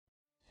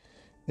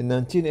In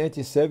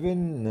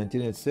 1987,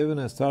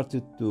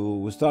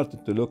 we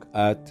started to look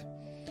at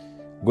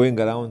going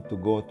around to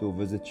go to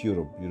visit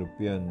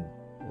European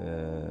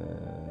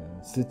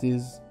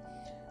cities,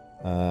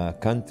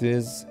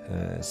 countries,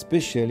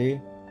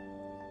 especially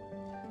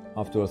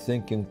after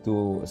thinking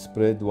to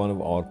spread one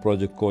of our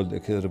project called a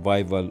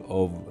revival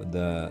of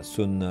the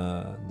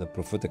Sunnah, the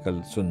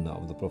prophetical Sunnah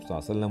of the Prophet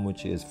ﷺ,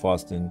 which is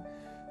fasting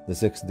the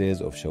 6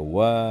 days of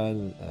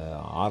Shawwal,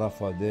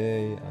 Arafah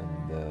day,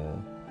 and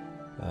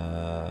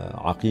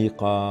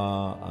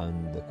Aqiqah,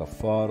 and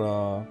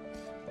Kafara,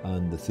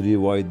 and the 3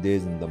 white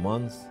days in the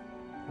month,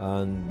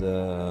 and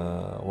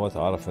what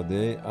Arafah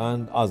day,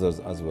 and others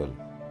as well,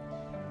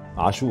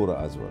 Ashura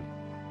as well,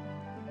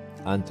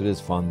 and to raise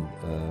fund.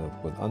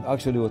 And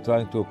actually we're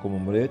trying to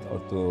commemorate or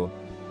to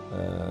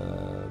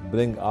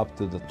bring up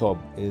to the top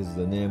is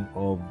the name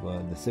of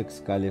the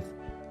 6th Caliph,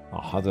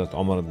 Hazrat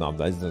Umar ibn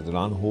Abdul Aziz,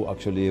 who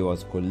actually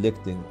was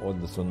collecting all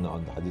the Sunnah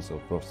and the Hadith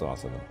of Prophet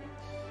ﷺ.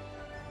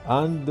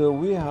 And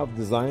we have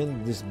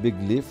designed this big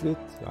leaflet,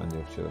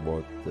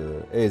 about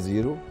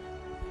A0,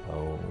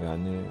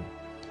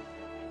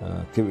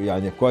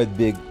 quite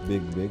big,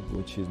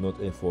 which is not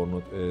A4,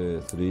 not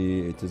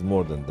A3, it is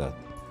more than that,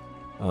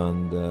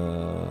 and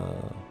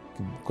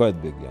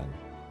quite big.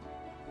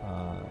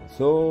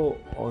 So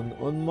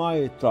on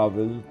my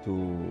travel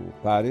to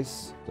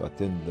Paris to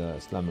attend the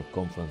Islamic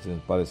conference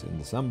in Paris in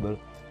December,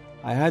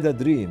 I had a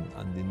dream,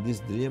 and in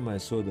this dream I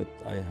saw that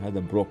I had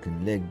a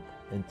broken leg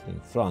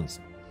entering France.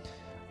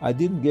 I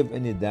didn't give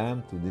any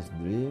damn to this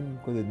dream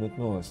because I did not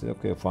know. I said,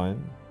 okay,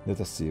 fine, let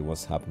us see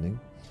what's happening.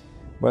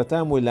 By the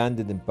time we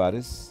landed in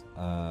Paris,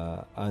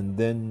 and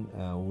then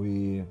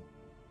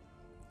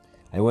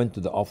I went to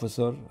the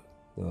officer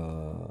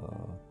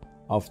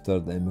after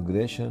the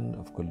immigration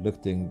of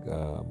collecting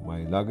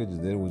my luggage.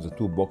 There was the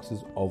 2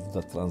 boxes of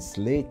the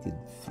translated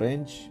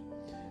French,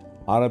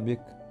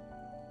 Arabic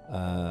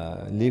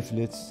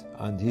leaflets,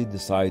 and he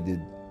decided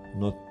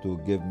not to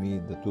give me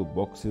the 2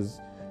 boxes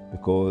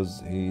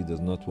because he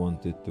does not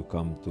want it to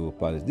come to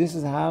Paris. This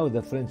is how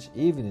the French,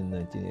 even in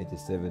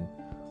 1987,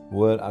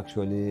 were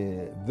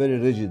actually very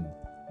rigid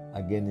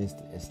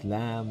against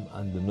Islam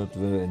and not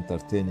very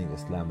entertaining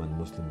Islam and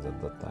Muslims at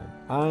that time.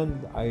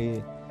 And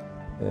I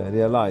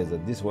realized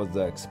that this was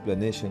the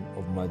explanation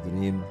of my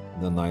dream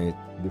the night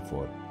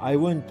before. I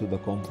went to the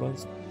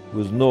conference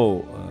with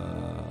no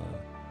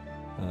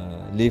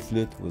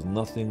leaflet, with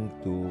nothing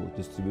to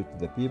distribute to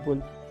the people,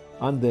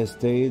 and they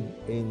stayed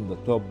in the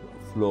top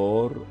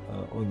floor,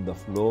 on the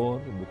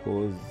floor,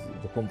 because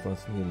the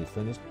conference nearly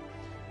finished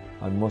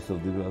and most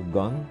of them are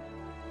gone.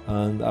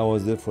 And I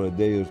was there for a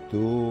day or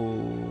 2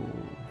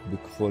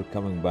 before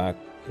coming back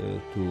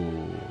to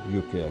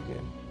UK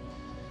again.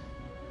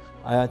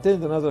 I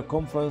attended another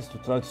conference to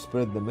try to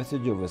spread the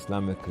message of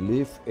Islamic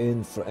relief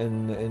in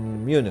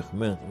Munich,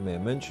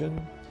 mentioned,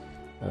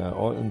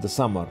 or in the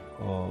summer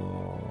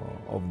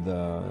of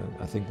the,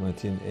 I think,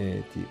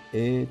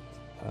 1988.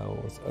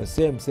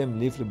 Same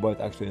leaflet, but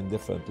actually in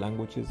different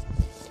languages,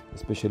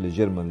 especially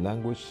German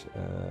language.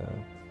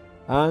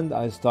 And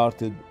I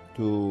started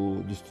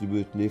to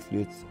distribute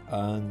leaflets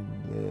and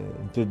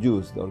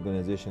introduce the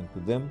organization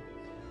to them.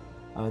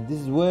 And this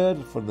is where,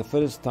 for the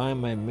first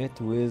time, I met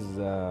with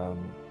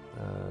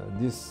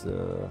this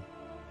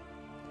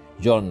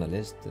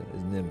journalist.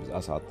 His name is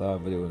Asata,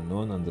 very well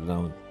known and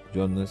renowned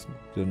journalist.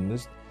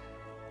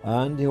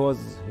 And he was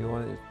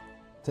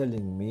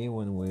telling me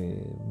when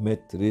we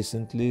met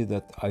recently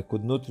that I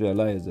could not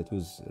realize that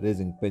with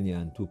raising penny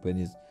and 2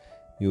 pennies,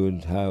 we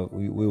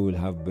will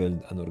have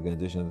built an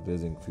organization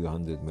raising a few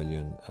 £100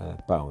 million.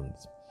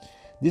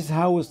 This is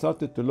how we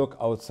started to look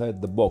outside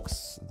the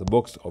box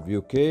of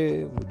UK.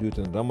 We do it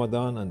in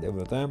Ramadan and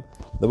every time.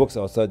 The box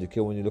outside UK,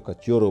 when you look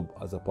at Europe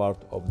as a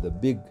part of the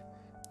big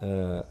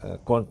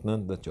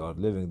continent that you are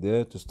living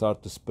there, to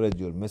start to spread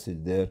your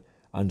message there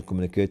and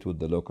communicate with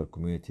the local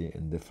community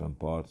in different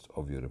parts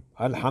of Europe.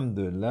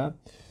 Alhamdulillah,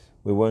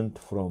 we went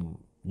from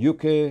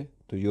UK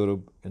to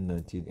Europe in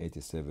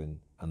 1987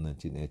 and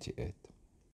 1988.